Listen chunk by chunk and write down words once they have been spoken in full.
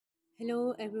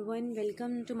Hello everyone,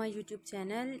 welcome to my YouTube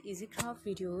channel Easy Craft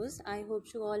Videos. I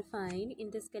hope you all fine. In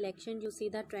this collection you see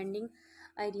the trending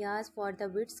ideas for the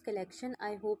beads collection.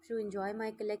 I hope you enjoy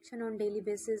my collection on daily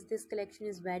basis. This collection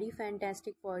is very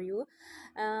fantastic for you.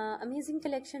 Amazing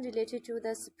collection related to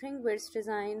the spring beads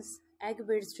designs, egg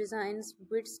beads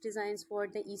designs for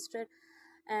the Easter,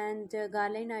 and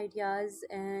garland ideas,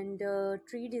 and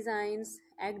tree designs,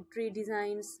 egg tree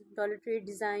designs, dollar tree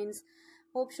designs.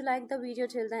 Hope you like the video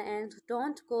till the end.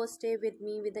 Don't go, stay with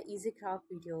me with the easy craft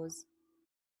videos.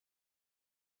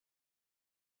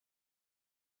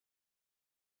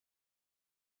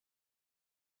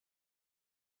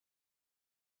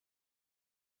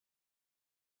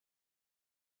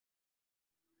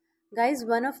 Guys,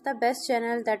 one of the best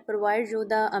channel that provides you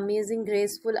the amazing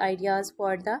graceful ideas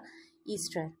for the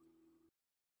Easter.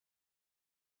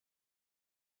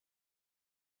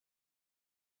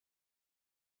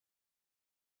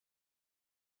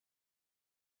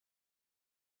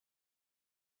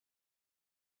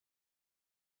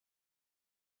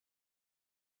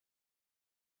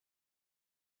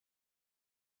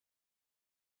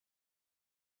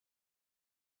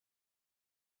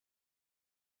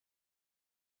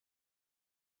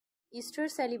 Easter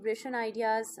celebration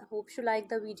ideas. Hope you like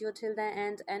the video till the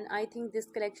end, and I think this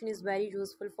collection is very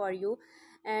useful for you.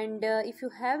 And if you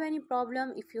have any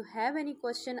problem, if you have any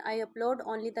question, I upload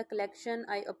only the collection,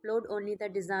 I upload only the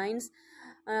designs,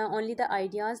 only the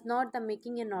ideas, not the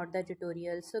making and not the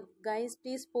tutorial. So guys,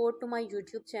 please support to my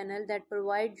YouTube channel that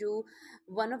provide you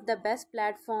one of the best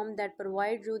platform that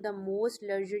provide you the most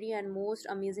luxury and most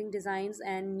amazing designs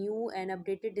and new and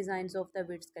updated designs of the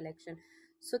beads collection.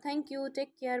 So thank you,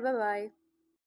 take care, bye bye.